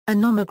A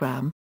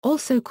nomogram,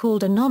 also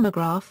called a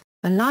nomograph,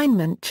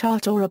 alignment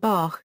chart or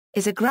abaque,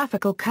 is a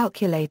graphical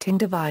calculating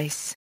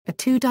device, a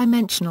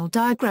two-dimensional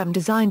diagram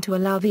designed to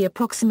allow the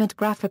approximate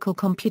graphical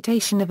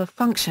computation of a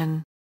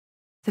function.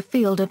 The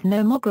field of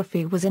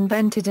nomography was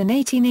invented in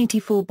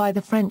 1884 by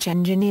the French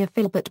engineer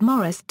Philbert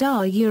Maurice,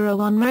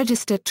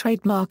 unregistered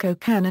trademark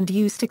Ocan, and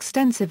used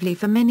extensively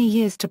for many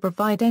years to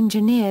provide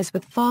engineers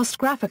with fast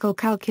graphical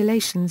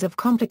calculations of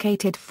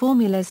complicated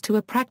formulas to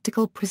a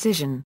practical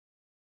precision.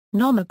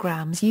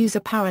 Nomograms use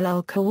a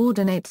parallel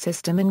coordinate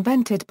system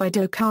invented by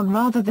Ocan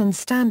rather than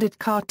standard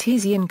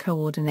Cartesian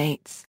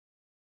coordinates.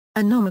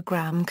 A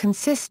nomogram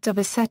consists of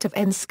a set of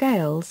n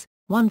scales,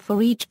 one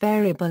for each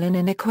variable in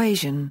an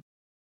equation.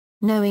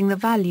 Knowing the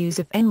values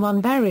of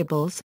n1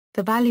 variables,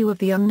 the value of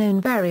the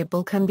unknown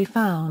variable can be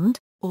found,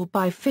 or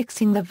by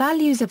fixing the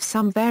values of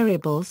some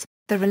variables,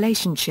 the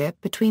relationship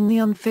between the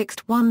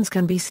unfixed ones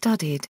can be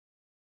studied.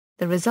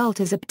 The result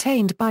is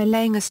obtained by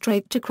laying a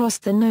straightedge across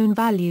the known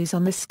values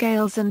on the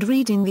scales and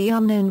reading the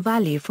unknown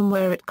value from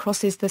where it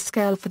crosses the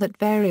scale for that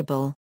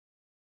variable.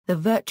 The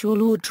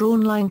virtual or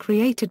drawn line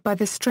created by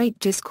the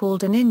straightedge is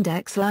called an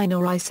index line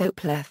or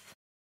isopleth.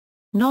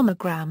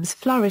 Nomograms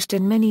flourished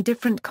in many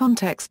different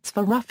contexts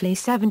for roughly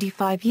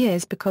 75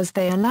 years because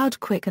they allowed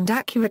quick and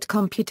accurate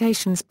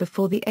computations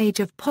before the age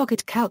of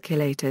pocket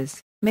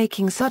calculators,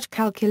 making such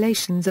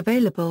calculations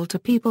available to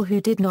people who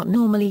did not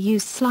normally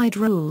use slide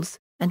rules,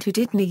 and who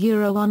didn't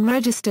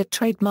unregistered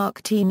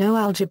trademark no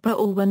algebra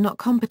or were not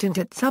competent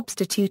at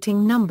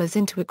substituting numbers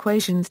into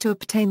equations to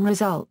obtain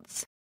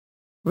results.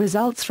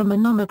 Results from a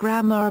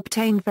nomogram are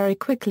obtained very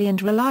quickly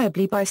and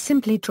reliably by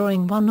simply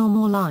drawing one or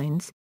more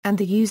lines, and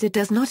the user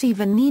does not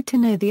even need to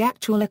know the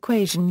actual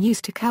equation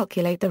used to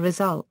calculate the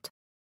result.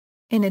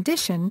 In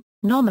addition,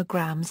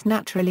 nomograms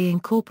naturally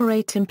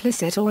incorporate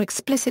implicit or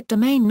explicit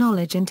domain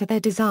knowledge into their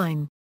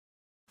design.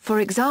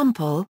 For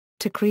example,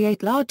 to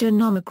create larger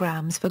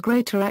nomograms for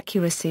greater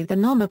accuracy, the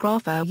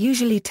nomographer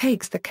usually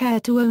takes the care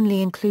to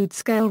only include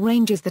scale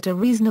ranges that are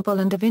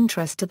reasonable and of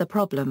interest to the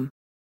problem.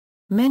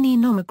 Many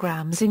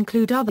nomograms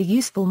include other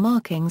useful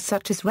markings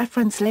such as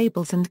reference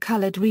labels and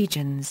colored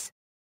regions.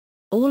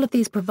 All of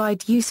these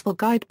provide useful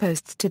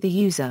guideposts to the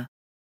user.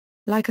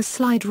 Like a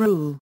slide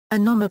rule, a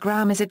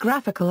nomogram is a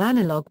graphical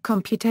analog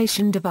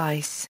computation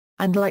device,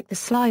 and like the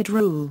slide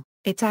rule,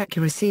 its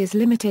accuracy is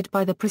limited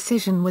by the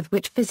precision with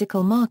which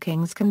physical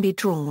markings can be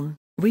drawn,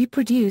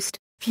 reproduced,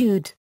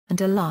 viewed, and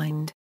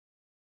aligned.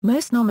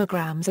 Most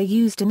nomograms are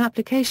used in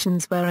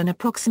applications where an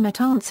approximate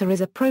answer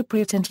is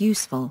appropriate and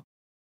useful.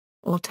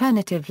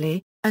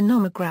 Alternatively, a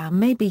nomogram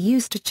may be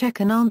used to check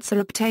an answer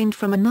obtained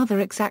from another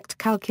exact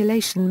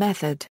calculation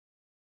method.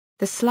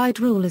 The slide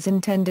rule is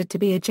intended to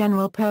be a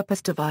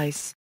general-purpose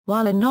device,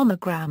 while a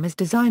nomogram is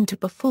designed to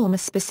perform a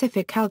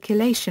specific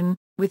calculation,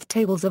 with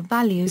tables of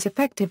values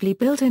effectively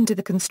built into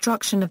the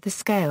construction of the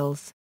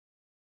scales.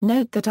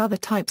 Note that other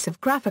types of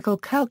graphical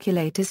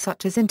calculators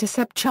such as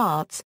intercept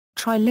charts,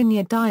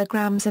 trilinear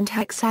diagrams and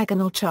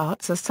hexagonal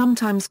charts are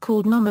sometimes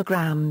called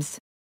nomograms.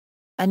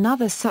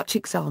 Another such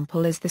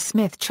example is the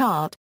Smith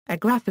chart, a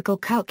graphical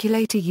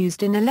calculator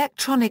used in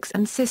electronics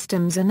and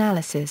systems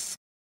analysis.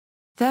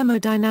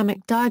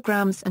 Thermodynamic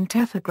diagrams and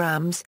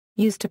tethograms,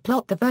 used to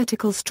plot the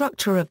vertical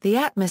structure of the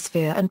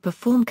atmosphere and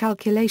perform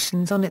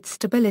calculations on its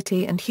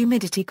stability and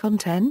humidity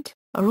content,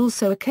 are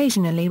also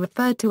occasionally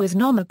referred to as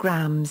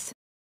nomograms.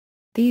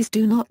 These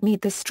do not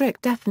meet the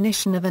strict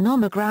definition of a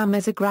nomogram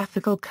as a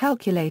graphical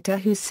calculator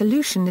whose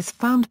solution is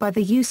found by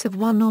the use of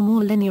one or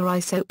more linear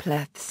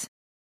isopleths.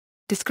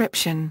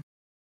 Description: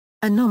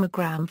 a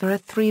nomogram for a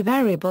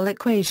three-variable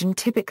equation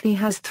typically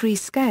has three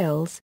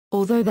scales,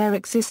 although there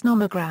exist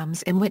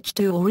nomograms in which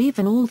two or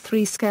even all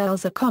three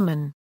scales are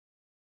common.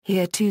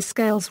 Here two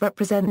scales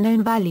represent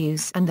known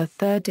values and the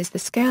third is the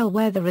scale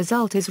where the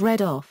result is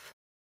read off.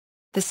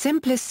 The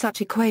simplest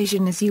such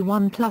equation is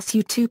u1 plus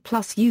u2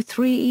 plus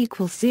u3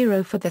 equals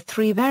 0 for the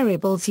three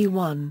variables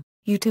u1,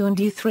 u2 and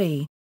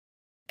u3.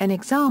 An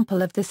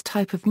example of this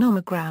type of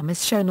nomogram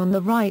is shown on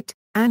the right,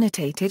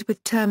 annotated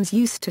with terms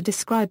used to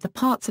describe the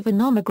parts of a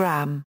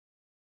nomogram.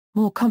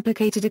 More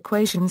complicated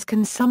equations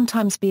can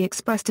sometimes be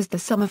expressed as the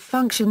sum of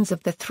functions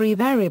of the three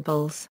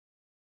variables.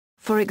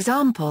 For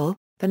example,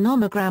 the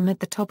nomogram at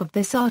the top of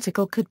this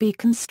article could be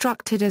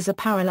constructed as a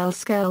parallel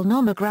scale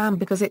nomogram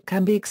because it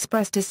can be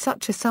expressed as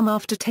such a sum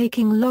after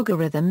taking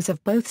logarithms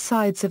of both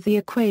sides of the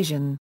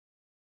equation.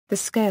 The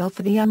scale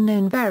for the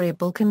unknown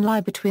variable can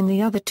lie between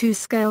the other two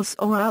scales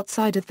or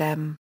outside of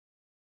them.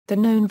 The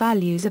known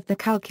values of the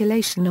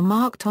calculation are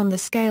marked on the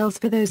scales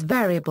for those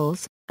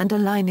variables, and a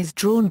line is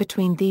drawn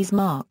between these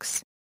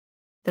marks.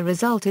 The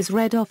result is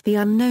read off the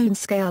unknown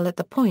scale at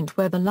the point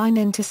where the line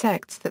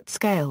intersects that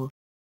scale.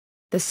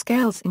 The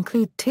scales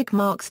include tick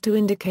marks to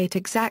indicate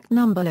exact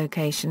number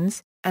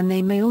locations, and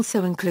they may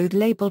also include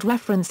labeled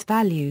reference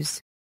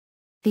values.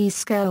 These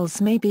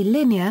scales may be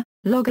linear,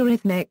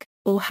 logarithmic,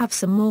 or have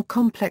some more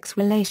complex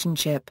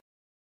relationship.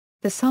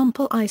 The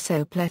sample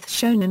isopleth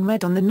shown in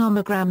red on the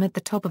nomogram at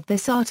the top of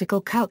this article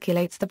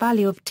calculates the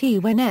value of t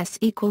when s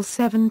equals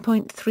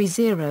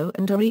 7.30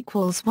 and r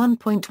equals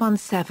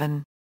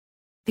 1.17.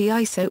 the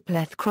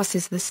isopleth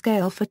crosses the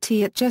scale for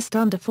t at just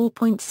under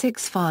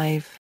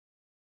 4.65.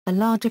 A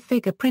larger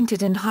figure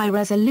printed in high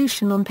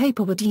resolution on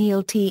paper would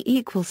yield t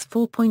equals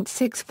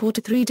 4.64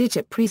 to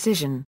 3-digit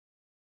precision.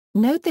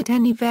 Note that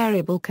any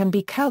variable can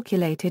be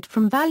calculated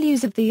from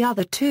values of the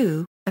other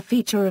two, a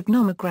feature of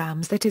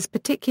nomograms that is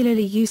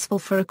particularly useful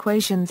for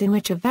equations in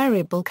which a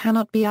variable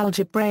cannot be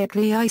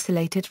algebraically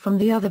isolated from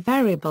the other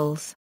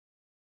variables.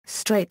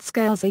 Straight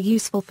scales are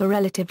useful for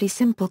relatively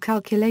simple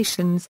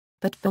calculations,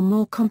 but for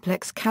more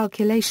complex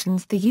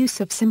calculations the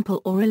use of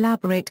simple or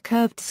elaborate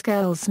curved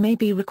scales may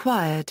be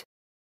required.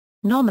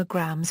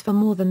 Nomograms for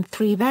more than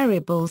 3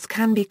 variables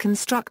can be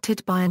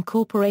constructed by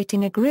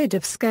incorporating a grid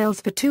of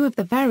scales for 2 of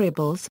the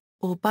variables,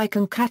 or by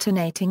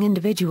concatenating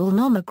individual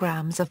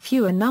nomograms of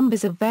fewer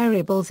numbers of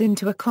variables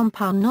into a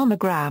compound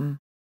nomogram.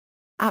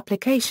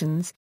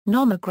 Applications: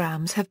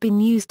 nomograms have been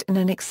used in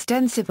an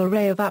extensive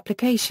array of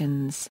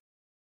applications.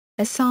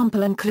 A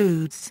sample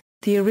includes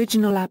the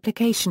original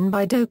application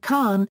by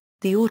Dokan,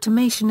 the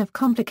automation of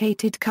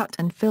complicated cut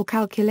and fill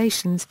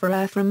calculations for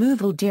earth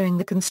removal during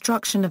the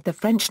construction of the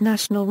French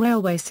national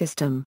railway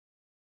system.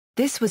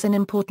 This was an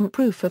important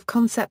proof of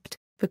concept,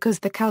 because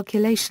the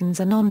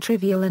calculations are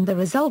non-trivial and the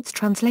results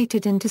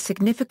translated into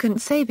significant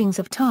savings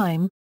of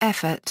time,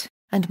 effort,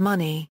 and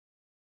money.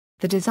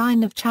 The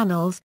design of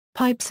channels,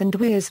 pipes and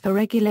weirs for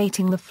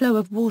regulating the flow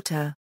of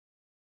water.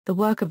 The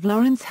work of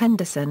Lawrence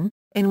Henderson,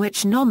 in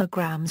which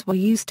nomograms were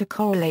used to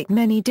correlate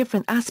many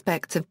different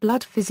aspects of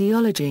blood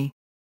physiology.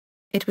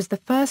 It was the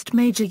first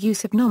major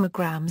use of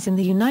nomograms in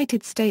the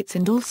United States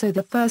and also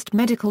the first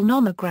medical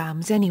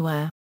nomograms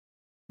anywhere.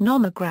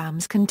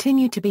 Nomograms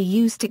continue to be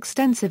used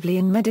extensively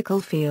in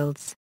medical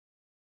fields.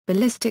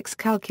 Ballistics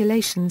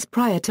calculations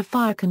prior to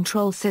fire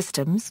control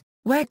systems,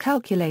 where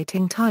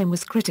calculating time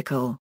was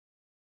critical.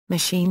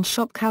 Machine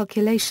shop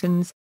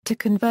calculations, to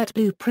convert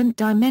blueprint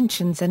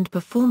dimensions and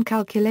perform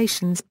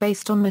calculations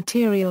based on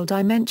material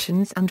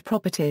dimensions and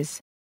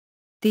properties.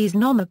 These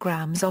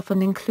nomograms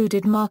often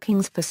included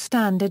markings for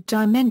standard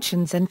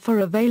dimensions and for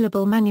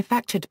available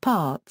manufactured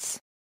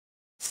parts.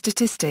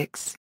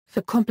 Statistics,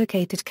 for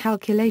complicated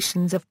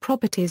calculations of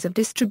properties of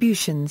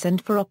distributions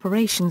and for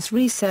operations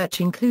research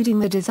including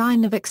the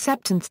design of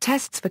acceptance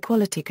tests for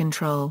quality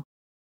control.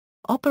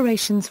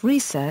 Operations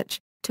research,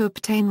 to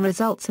obtain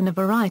results in a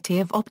variety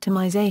of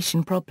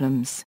optimization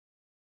problems.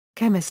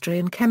 Chemistry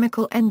and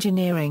chemical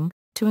engineering,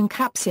 to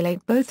encapsulate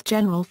both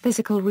general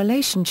physical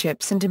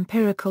relationships and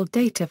empirical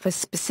data for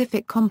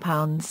specific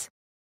compounds.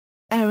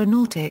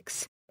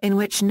 Aeronautics, in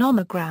which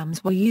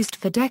nomograms were used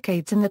for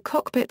decades in the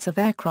cockpits of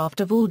aircraft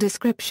of all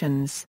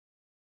descriptions.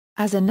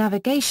 As a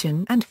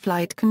navigation and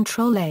flight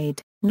control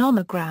aid,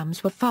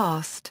 nomograms were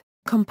fast,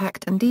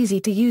 compact and easy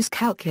to use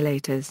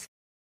calculators.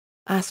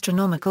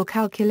 Astronomical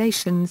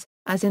calculations,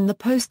 as in the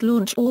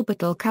post-launch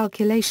orbital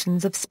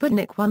calculations of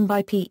Sputnik 1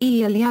 by P.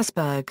 E.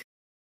 Eliasberg.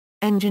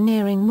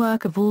 Engineering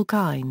work of all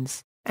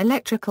kinds,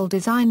 electrical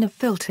design of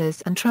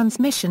filters and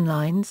transmission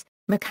lines,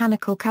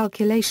 mechanical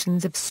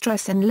calculations of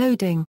stress and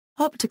loading,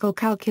 optical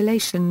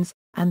calculations,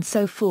 and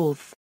so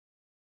forth.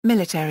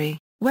 Military,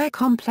 where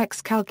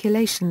complex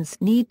calculations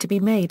need to be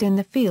made in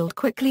the field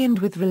quickly and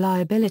with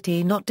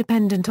reliability not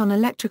dependent on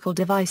electrical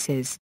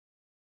devices.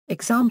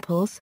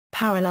 Examples: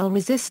 parallel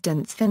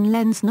resistance thin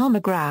lens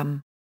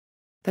nomogram.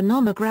 The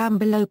nomogram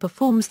below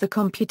performs the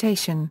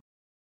computation.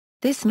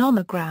 This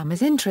nomogram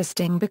is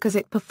interesting because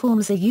it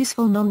performs a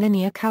useful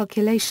nonlinear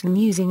calculation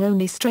using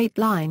only straight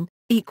line,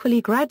 equally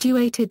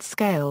graduated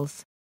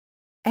scales.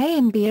 A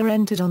and B are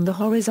entered on the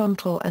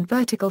horizontal and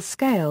vertical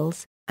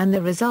scales, and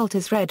the result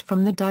is read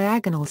from the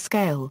diagonal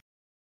scale.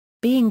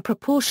 Being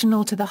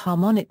proportional to the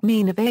harmonic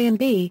mean of A and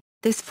B,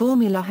 this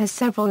formula has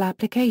several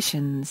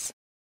applications.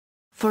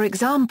 For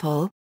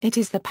example, it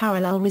is the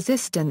parallel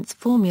resistance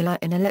formula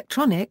in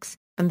electronics,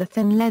 and the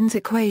thin lens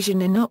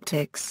equation in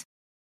optics.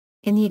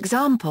 In the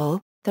example,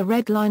 the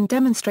red line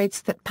demonstrates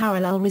that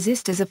parallel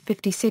resistors of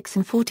 56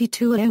 and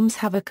 42 ohms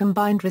have a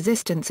combined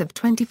resistance of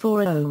 24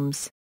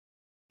 ohms.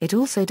 It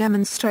also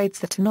demonstrates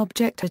that an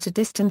object at a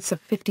distance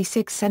of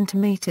 56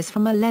 cm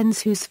from a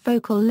lens whose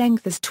focal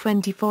length is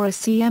 24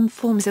 cm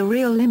forms a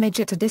real image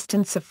at a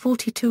distance of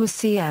 42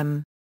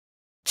 cm.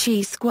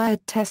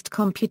 Chi-squared test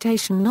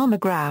computation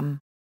nomogram.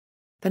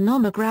 The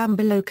nomogram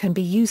below can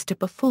be used to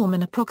perform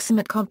an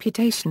approximate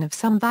computation of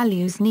some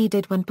values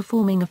needed when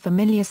performing a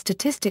familiar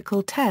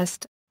statistical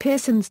test,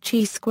 Pearson's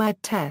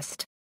chi-squared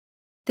test.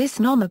 This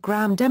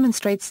nomogram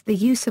demonstrates the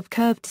use of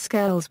curved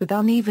scales with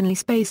unevenly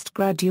spaced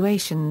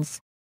graduations.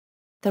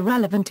 The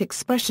relevant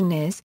expression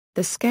is,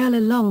 the scale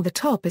along the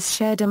top is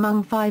shared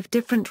among 5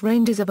 different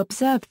ranges of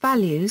observed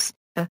values,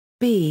 A,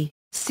 B,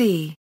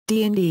 C,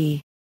 D and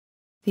E.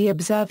 The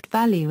observed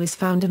value is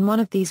found in one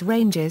of these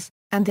ranges,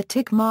 and the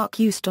tick mark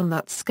used on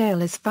that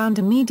scale is found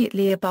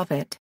immediately above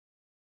it.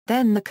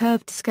 Then the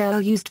curved scale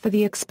used for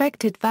the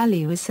expected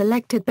value is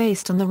selected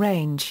based on the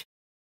range.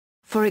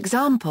 For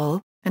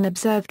example, an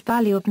observed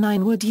value of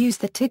 9 would use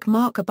the tick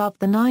mark above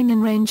the 9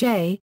 in range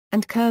A,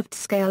 and curved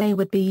scale A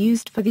would be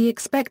used for the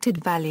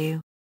expected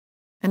value.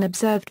 An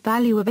observed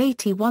value of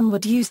 81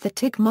 would use the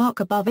tick mark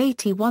above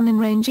 81 in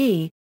range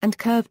E, and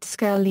curved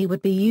scale E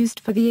would be used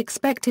for the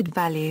expected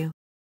value.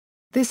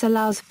 This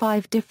allows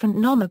 5 different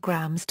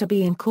nomograms to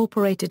be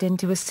incorporated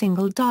into a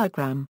single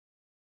diagram.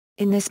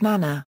 In this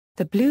manner,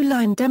 the blue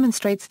line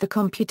demonstrates the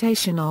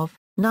computation of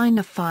 9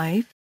 of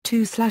 5,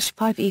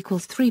 2/5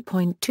 equals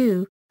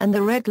 3.2, and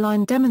the red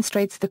line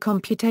demonstrates the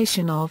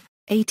computation of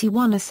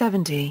 81 of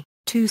 70,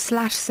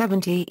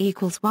 2/70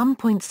 equals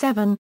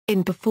 1.7.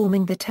 In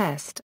performing the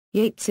test,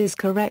 Yates's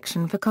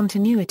correction for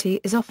continuity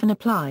is often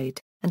applied,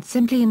 and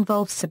simply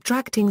involves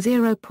subtracting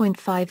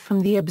 0.5 from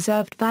the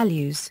observed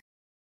values.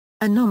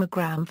 A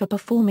nomogram for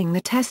performing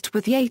the test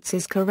with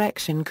Yates's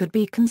correction could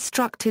be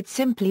constructed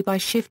simply by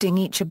shifting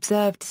each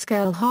observed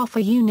scale half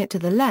a unit to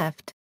the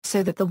left,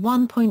 so that the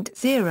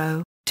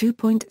 1.0,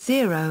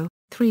 2.0,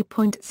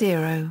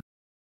 3.0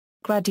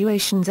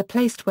 graduations are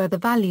placed where the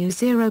values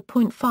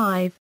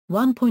 0.5,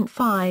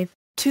 1.5,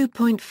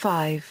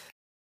 2.5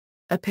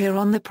 appear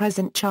on the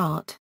present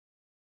chart.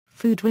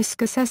 Food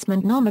Risk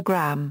Assessment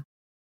Nomogram.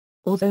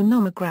 Although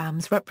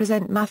nomograms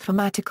represent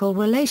mathematical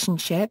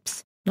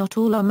relationships, not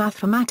all are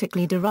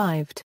mathematically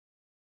derived.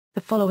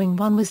 The following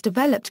one was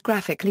developed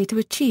graphically to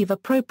achieve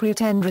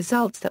appropriate end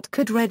results that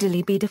could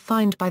readily be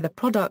defined by the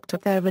product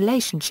of their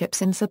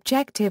relationships in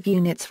subjective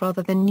units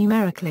rather than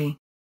numerically.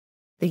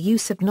 The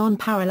use of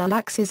non-parallel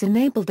axes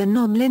enabled the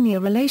non-linear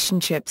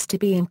relationships to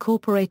be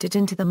incorporated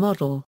into the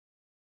model.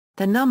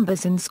 The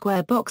numbers in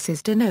square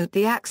boxes denote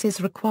the axes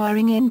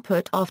requiring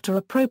input after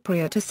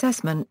appropriate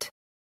assessment.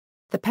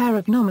 The pair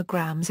of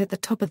nomograms at the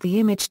top of the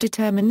image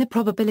determine the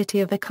probability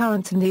of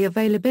occurrence and the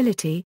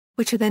availability,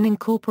 which are then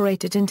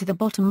incorporated into the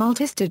bottom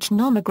multistage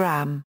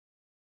nomogram.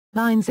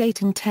 Lines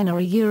 8 and 10 are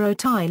a Euro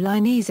tie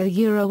line is a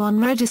Euro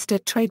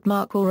unregistered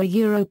trademark or a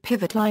Euro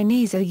pivot line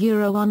is a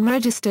Euro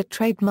unregistered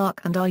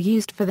trademark and are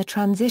used for the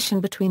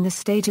transition between the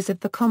stages of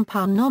the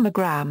compound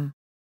nomogram.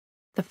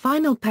 The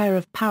final pair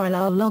of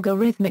parallel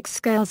logarithmic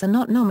scales are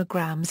not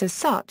nomograms as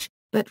such,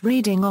 but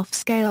reading off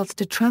scales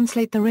to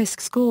translate the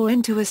risk score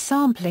into a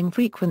sampling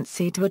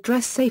frequency to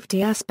address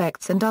safety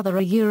aspects and other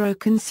a Euro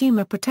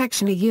consumer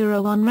protection a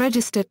Euro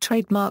unregistered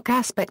trademark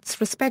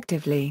aspects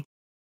respectively.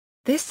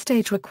 This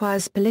stage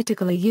requires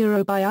political a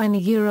Euro buy-in a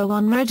Euro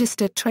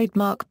unregistered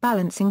trademark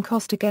balancing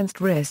cost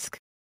against risk.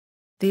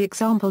 The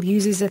example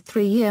uses a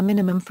 3-year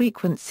minimum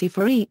frequency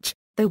for each,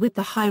 though with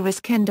the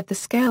high-risk end of the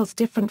scales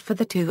different for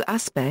the two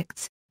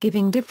aspects,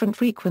 giving different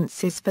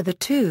frequencies for the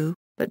two,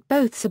 but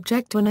both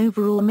subject to an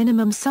overall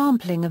minimum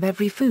sampling of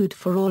every food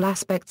for all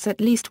aspects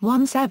at least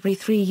once every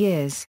 3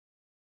 years.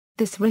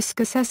 This risk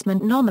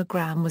assessment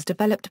nomogram was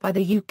developed by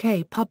the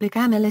UK Public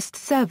Analyst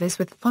Service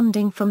with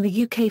funding from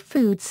the UK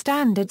Food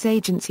Standards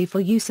Agency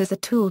for use as a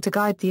tool to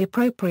guide the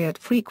appropriate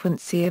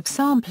frequency of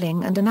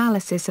sampling and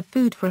analysis of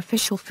food for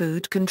official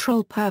food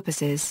control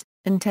purposes,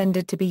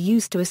 intended to be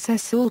used to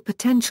assess all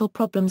potential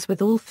problems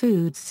with all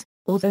foods,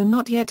 although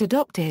not yet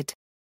adopted.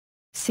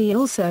 See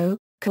also,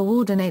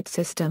 coordinate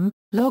system,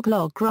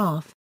 log-log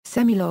graph,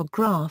 semilog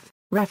graph,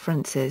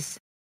 references.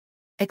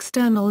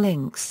 External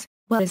links,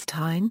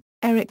 Westerstein,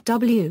 Eric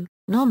W.,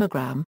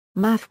 Nomogram,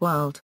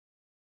 MathWorld.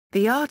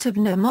 The art of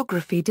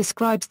nomography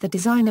describes the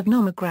design of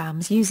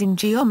nomograms using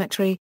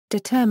geometry,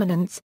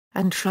 determinants,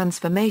 and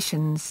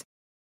transformations.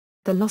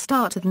 The Lost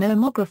Art of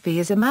Nomography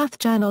is a math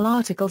journal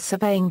article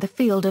surveying the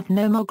field of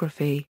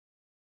nomography.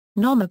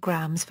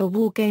 Nomograms for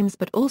war games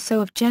but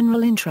also of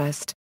general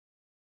interest.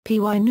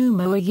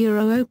 PyNomo a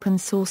Euro open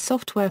source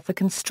software for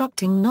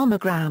constructing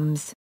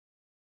nomograms.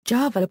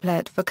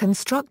 JavaPlet for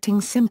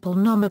constructing simple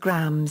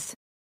nomograms.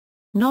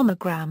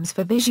 Nomograms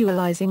for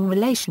visualizing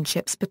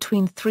relationships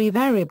between 3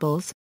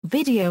 variables,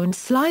 video and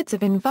slides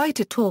of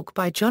Invite a talk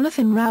by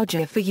Jonathan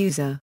Rauger for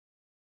user.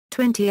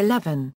 2011.